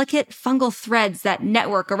those delicate fungal threads that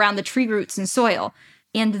network around the tree roots and soil.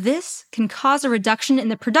 And this can cause a reduction in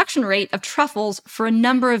the production rate of truffles for a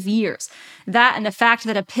number of years. That and the fact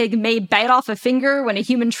that a pig may bite off a finger when a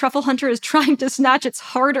human truffle hunter is trying to snatch its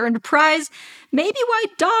hard-earned prize may be why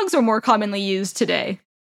dogs are more commonly used today.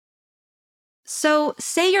 So,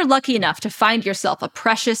 say you're lucky enough to find yourself a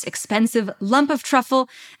precious, expensive lump of truffle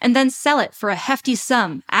and then sell it for a hefty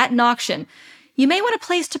sum at an auction. You may want a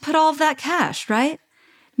place to put all of that cash, right?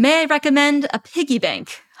 May I recommend a piggy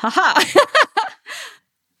bank? Haha!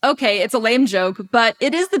 Okay, it's a lame joke, but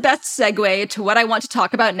it is the best segue to what I want to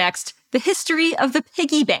talk about next, the history of the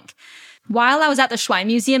piggy bank. While I was at the Schwein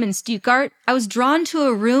Museum in Stuttgart, I was drawn to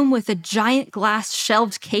a room with a giant glass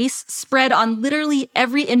shelved case spread on literally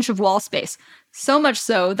every inch of wall space. So much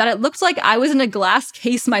so that it looked like I was in a glass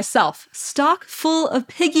case myself, stock full of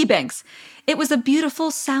piggy banks. It was a beautiful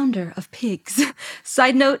sounder of pigs.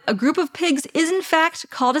 Side note, a group of pigs is in fact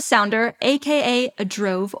called a sounder, aka a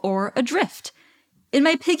drove or a drift. In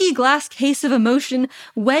my piggy glass case of emotion,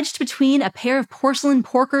 wedged between a pair of porcelain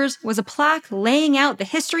porkers, was a plaque laying out the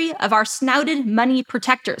history of our snouted money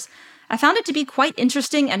protectors. I found it to be quite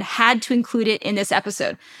interesting and had to include it in this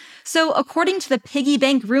episode. So, according to the piggy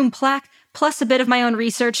bank room plaque, plus a bit of my own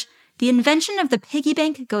research, the invention of the piggy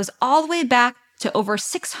bank goes all the way back to over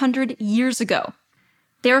 600 years ago.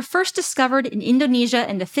 They were first discovered in Indonesia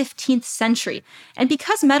in the 15th century, and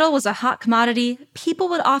because metal was a hot commodity, people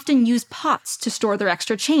would often use pots to store their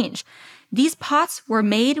extra change. These pots were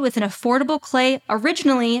made with an affordable clay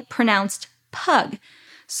originally pronounced pug.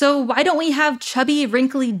 So why don't we have chubby,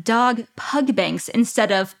 wrinkly dog pug banks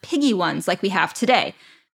instead of piggy ones like we have today?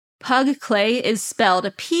 Pug clay is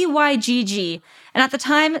spelled P-Y-G-G, and at the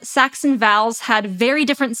time, Saxon vowels had very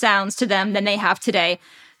different sounds to them than they have today.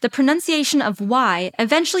 The pronunciation of Y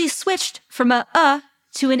eventually switched from a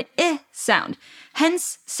to an I sound,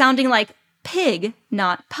 hence sounding like pig,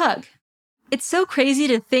 not pug. It's so crazy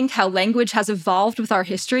to think how language has evolved with our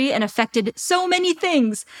history and affected so many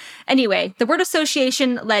things. Anyway, the word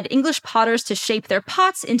association led English potters to shape their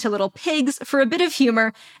pots into little pigs for a bit of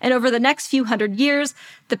humor, and over the next few hundred years,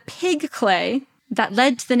 the pig clay that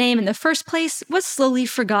led to the name in the first place was slowly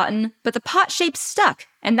forgotten, but the pot shape stuck,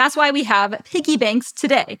 and that's why we have piggy banks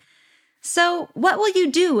today. So, what will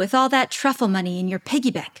you do with all that truffle money in your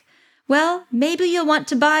piggy bank? Well, maybe you'll want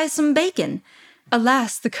to buy some bacon.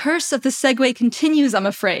 Alas, the curse of the segue continues, I'm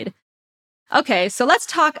afraid. Okay, so let's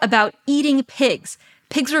talk about eating pigs.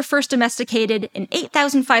 Pigs were first domesticated in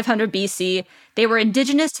 8,500 BC. They were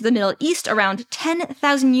indigenous to the Middle East around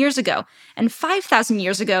 10,000 years ago, and 5,000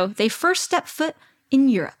 years ago, they first stepped foot in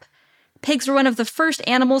Europe. Pigs were one of the first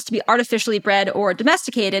animals to be artificially bred or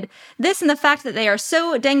domesticated. This and the fact that they are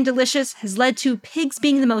so dang delicious has led to pigs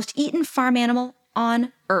being the most eaten farm animal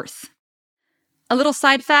on Earth. A little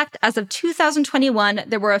side fact, as of 2021,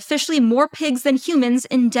 there were officially more pigs than humans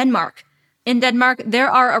in Denmark. In Denmark, there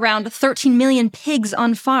are around 13 million pigs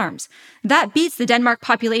on farms. That beats the Denmark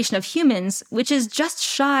population of humans, which is just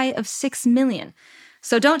shy of 6 million.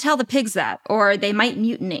 So don't tell the pigs that, or they might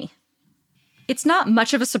mutiny. It's not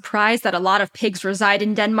much of a surprise that a lot of pigs reside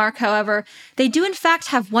in Denmark, however. They do in fact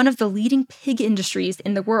have one of the leading pig industries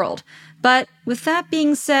in the world. But with that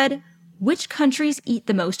being said, which countries eat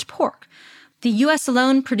the most pork? The US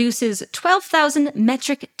alone produces 12,000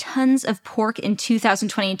 metric tons of pork in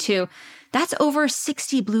 2022. That's over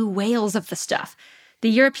 60 blue whales of the stuff. The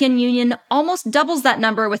European Union almost doubles that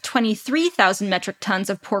number with 23,000 metric tons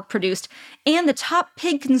of pork produced. And the top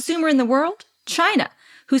pig consumer in the world? China,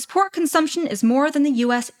 whose pork consumption is more than the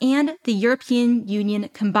US and the European Union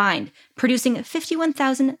combined, producing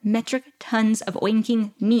 51,000 metric tons of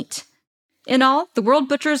oinking meat. In all, the world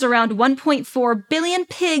butchers around 1.4 billion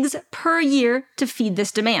pigs per year to feed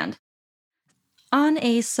this demand. On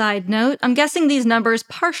a side note, I'm guessing these numbers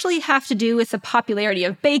partially have to do with the popularity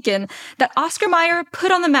of bacon that Oscar Mayer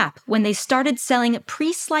put on the map when they started selling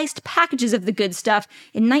pre-sliced packages of the good stuff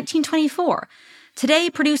in 1924. Today,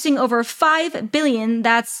 producing over 5 billion,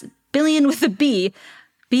 that's billion with a B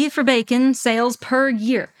for bacon, sales per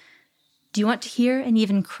year. Do you want to hear an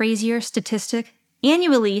even crazier statistic?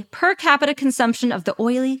 Annually, per capita consumption of the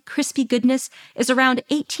oily, crispy goodness is around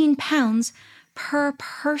 18 pounds per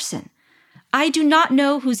person. I do not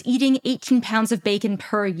know who's eating 18 pounds of bacon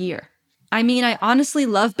per year. I mean, I honestly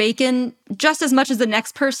love bacon just as much as the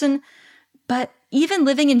next person, but even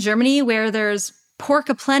living in Germany where there's pork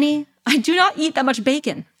aplenty, I do not eat that much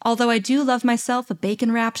bacon, although I do love myself a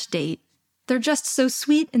bacon-wrapped date. They're just so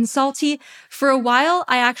sweet and salty. For a while,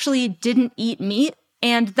 I actually didn't eat meat,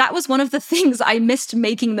 and that was one of the things I missed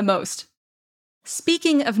making the most.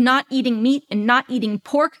 Speaking of not eating meat and not eating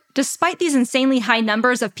pork, despite these insanely high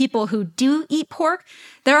numbers of people who do eat pork,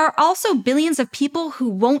 there are also billions of people who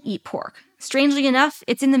won't eat pork. Strangely enough,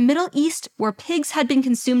 it's in the Middle East, where pigs had been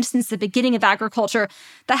consumed since the beginning of agriculture,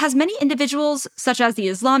 that has many individuals, such as the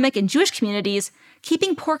Islamic and Jewish communities,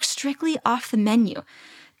 keeping pork strictly off the menu.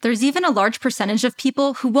 There's even a large percentage of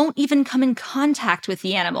people who won't even come in contact with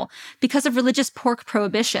the animal because of religious pork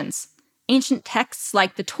prohibitions. Ancient texts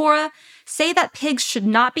like the Torah say that pigs should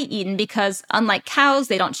not be eaten because, unlike cows,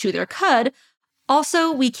 they don't chew their cud.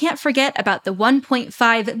 Also, we can't forget about the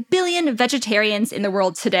 1.5 billion vegetarians in the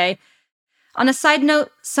world today. On a side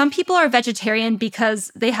note, some people are vegetarian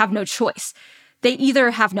because they have no choice. They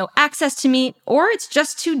either have no access to meat or it's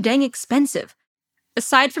just too dang expensive.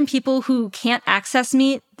 Aside from people who can't access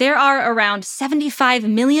meat, there are around 75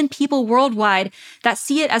 million people worldwide that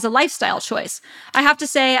see it as a lifestyle choice. I have to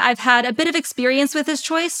say, I've had a bit of experience with this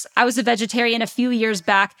choice. I was a vegetarian a few years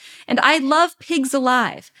back, and I love pigs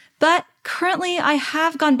alive. But currently, I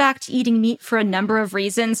have gone back to eating meat for a number of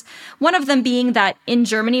reasons. One of them being that in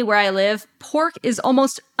Germany, where I live, pork is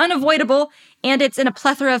almost unavoidable, and it's in a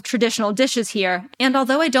plethora of traditional dishes here. And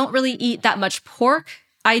although I don't really eat that much pork,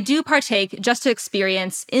 I do partake just to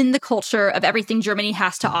experience in the culture of everything Germany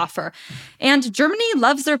has to offer. And Germany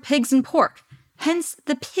loves their pigs and pork. Hence,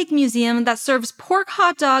 the pig museum that serves pork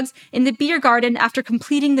hot dogs in the beer garden after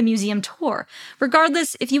completing the museum tour.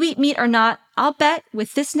 Regardless if you eat meat or not, I'll bet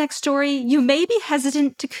with this next story, you may be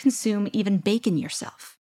hesitant to consume even bacon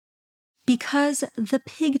yourself. Because the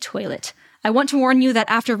pig toilet. I want to warn you that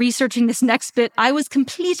after researching this next bit, I was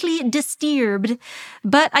completely disturbed,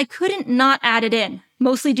 but I couldn't not add it in,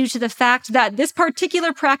 mostly due to the fact that this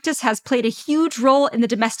particular practice has played a huge role in the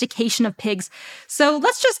domestication of pigs, so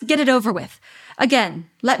let's just get it over with. Again,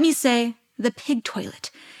 let me say, the pig toilet.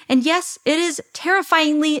 And yes, it is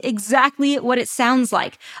terrifyingly exactly what it sounds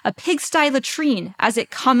like. A pigsty latrine, as it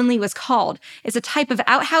commonly was called, is a type of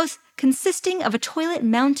outhouse consisting of a toilet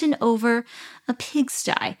mounted over a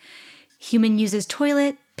pigsty. Human uses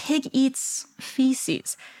toilet, pig eats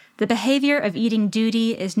feces. The behavior of eating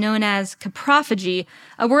duty is known as coprophagy,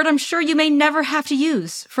 a word I'm sure you may never have to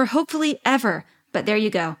use, for hopefully ever, but there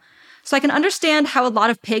you go. So I can understand how a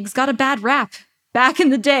lot of pigs got a bad rap back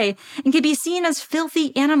in the day and can be seen as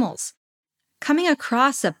filthy animals. Coming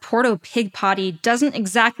across a Porto pig potty doesn't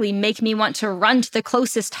exactly make me want to run to the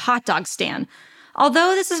closest hot dog stand.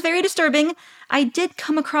 Although this is very disturbing, I did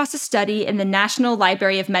come across a study in the National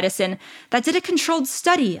Library of Medicine that did a controlled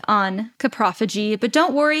study on coprophagy, but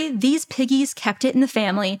don't worry, these piggies kept it in the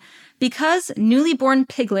family because newly born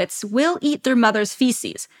piglets will eat their mother's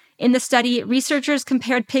feces. In the study, researchers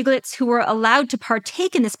compared piglets who were allowed to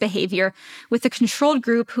partake in this behavior with a controlled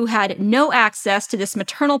group who had no access to this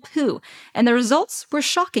maternal poo, and the results were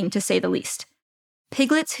shocking to say the least.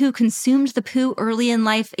 Piglets who consumed the poo early in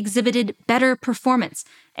life exhibited better performance,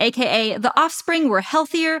 aka the offspring were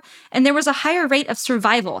healthier and there was a higher rate of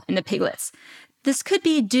survival in the piglets. This could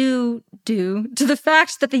be due to the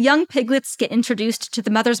fact that the young piglets get introduced to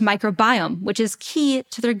the mother's microbiome, which is key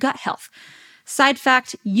to their gut health. Side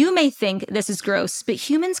fact, you may think this is gross, but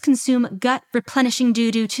humans consume gut-replenishing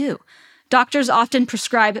doo-doo too. Doctors often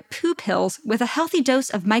prescribe poo pills with a healthy dose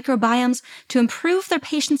of microbiomes to improve their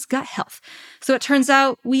patients' gut health. So it turns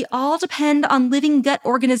out we all depend on living gut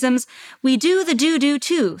organisms. We do the doo-doo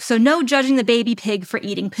too, so no judging the baby pig for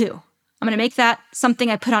eating poo. I'm going to make that something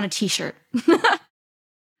I put on a t-shirt.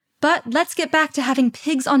 But let's get back to having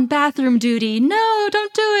pigs on bathroom duty. No,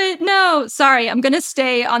 don't do it. No, sorry, I'm going to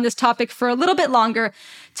stay on this topic for a little bit longer.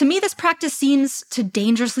 To me, this practice seems to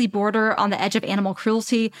dangerously border on the edge of animal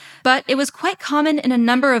cruelty, but it was quite common in a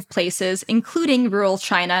number of places, including rural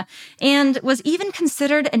China, and was even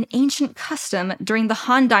considered an ancient custom during the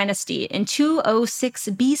Han Dynasty in 206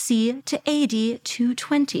 BC to AD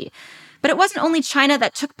 220. But it wasn't only China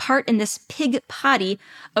that took part in this pig potty.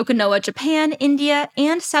 Okinawa, Japan, India,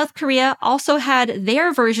 and South Korea also had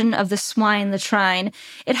their version of the swine latrine.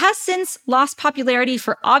 It has since lost popularity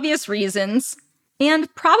for obvious reasons,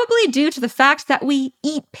 and probably due to the fact that we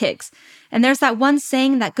eat pigs. And there's that one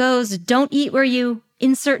saying that goes, don't eat where you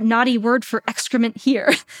insert naughty word for excrement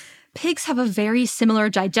here. Pigs have a very similar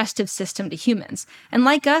digestive system to humans, and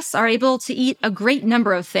like us, are able to eat a great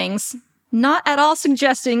number of things. Not at all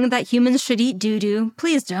suggesting that humans should eat doo-doo,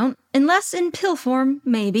 please don't, unless in pill form,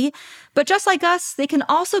 maybe. But just like us, they can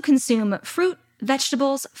also consume fruit,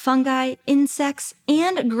 vegetables, fungi, insects,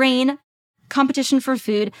 and grain. Competition for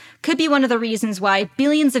food could be one of the reasons why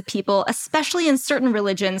billions of people, especially in certain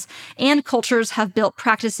religions and cultures, have built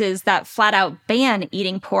practices that flat out ban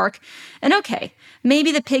eating pork. And okay,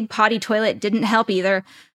 maybe the pig potty toilet didn't help either.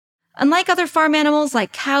 Unlike other farm animals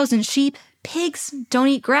like cows and sheep, pigs don't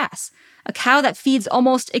eat grass. A cow that feeds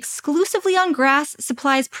almost exclusively on grass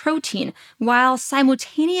supplies protein, while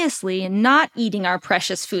simultaneously not eating our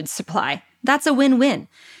precious food supply. That's a win-win.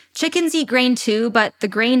 Chickens eat grain too, but the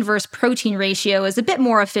grain versus protein ratio is a bit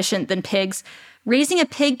more efficient than pigs. Raising a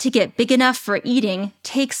pig to get big enough for eating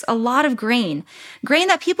takes a lot of grain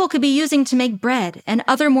that people could be using to make bread and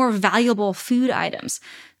other more valuable food items.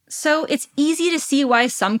 So it's easy to see why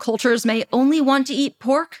some cultures may only want to eat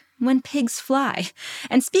pork when pigs fly.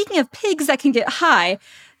 And speaking of pigs that can get high,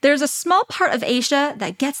 there's a small part of Asia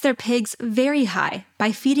that gets their pigs very high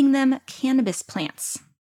by feeding them cannabis plants.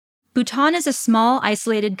 Bhutan is a small,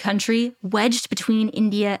 isolated country wedged between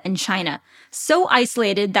India and China. So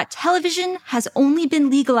isolated that television has only been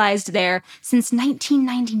legalized there since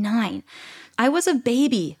 1999. I was a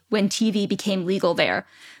baby when TV became legal there.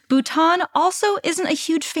 Bhutan also isn't a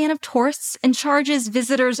huge fan of tourists and charges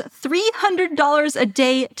visitors $300 a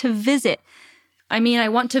day to visit. I mean, I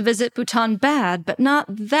want to visit Bhutan bad, but not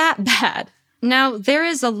that bad. Now, there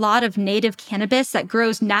is a lot of native cannabis that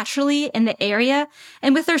grows naturally in the area,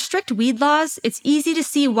 and with their strict weed laws, it's easy to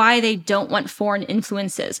see why they don't want foreign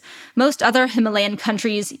influences. Most other Himalayan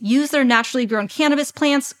countries use their naturally grown cannabis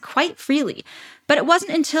plants quite freely. But it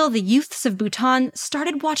wasn't until the youths of Bhutan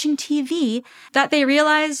started watching TV that they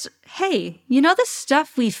realized, hey, you know the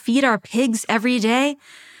stuff we feed our pigs every day?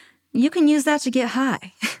 You can use that to get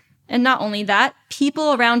high. And not only that,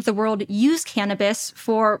 people around the world use cannabis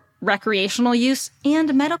for recreational use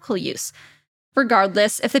and medical use.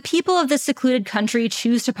 Regardless, if the people of this secluded country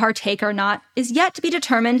choose to partake or not is yet to be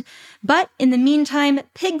determined, but in the meantime,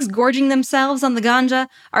 pigs gorging themselves on the ganja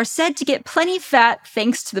are said to get plenty fat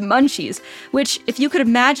thanks to the munchies, which, if you could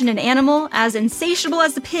imagine an animal as insatiable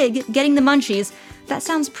as the pig getting the munchies, that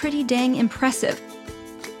sounds pretty dang impressive.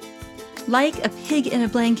 Like a pig in a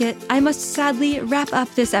blanket, I must sadly wrap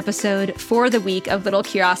up this episode for the week of Little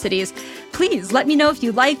Curiosities. Please let me know if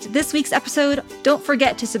you liked this week's episode. Don't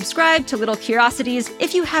forget to subscribe to Little Curiosities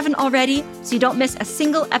if you haven't already, so you don't miss a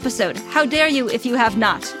single episode. How dare you if you have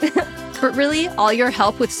not? But really, all your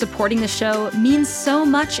help with supporting the show means so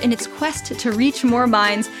much in its quest to reach more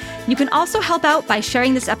minds. You can also help out by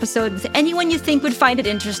sharing this episode with anyone you think would find it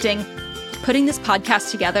interesting. Putting this podcast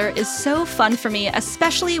together is so fun for me,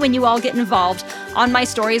 especially when you all get involved. On my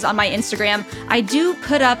stories on my Instagram, I do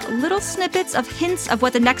put up little snippets of hints of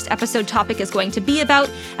what the next episode topic is going to be about,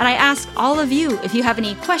 and I ask all of you if you have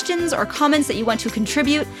any questions or comments that you want to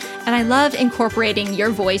contribute, and I love incorporating your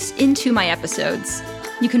voice into my episodes.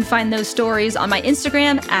 You can find those stories on my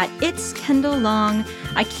Instagram at It's Kendall Long.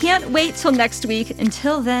 I can't wait till next week.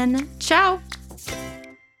 Until then, ciao!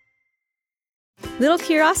 Little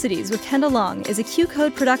Curiosities with Kendall Long is a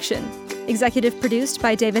Q-Code production. Executive produced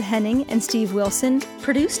by David Henning and Steve Wilson.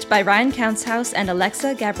 Produced by Ryan Countshouse and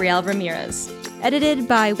Alexa Gabrielle Ramirez. Edited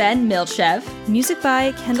by Ben Milchev. Music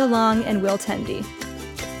by Kendall Long and Will Tendy.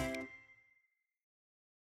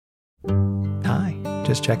 Hi,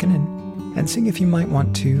 just checking in and seeing if you might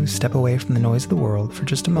want to step away from the noise of the world for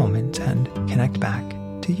just a moment and connect back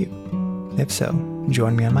to you. If so,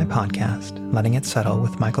 join me on my podcast, Letting It Settle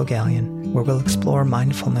with Michael Gallion, where we'll explore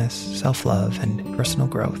mindfulness, self-love, and personal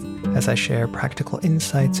growth as I share practical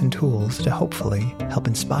insights and tools to hopefully help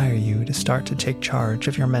inspire you to start to take charge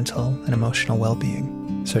of your mental and emotional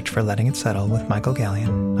well-being. Search for Letting It Settle with Michael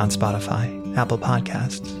Gallion on Spotify, Apple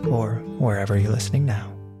Podcasts, or wherever you're listening now.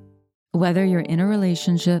 Whether you're in a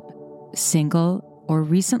relationship, single, or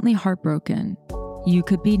recently heartbroken, you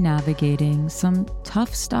could be navigating some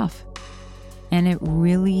tough stuff. And it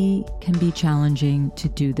really can be challenging to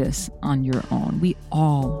do this on your own. We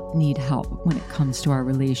all need help when it comes to our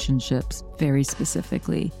relationships, very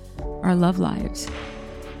specifically, our love lives.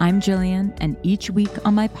 I'm Jillian, and each week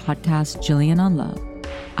on my podcast, Jillian on Love,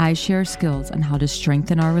 I share skills on how to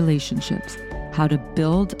strengthen our relationships, how to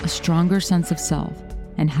build a stronger sense of self,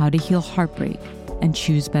 and how to heal heartbreak and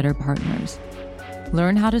choose better partners.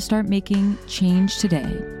 Learn how to start making change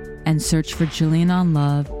today and search for Jillian on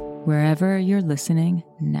Love wherever you're listening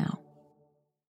now.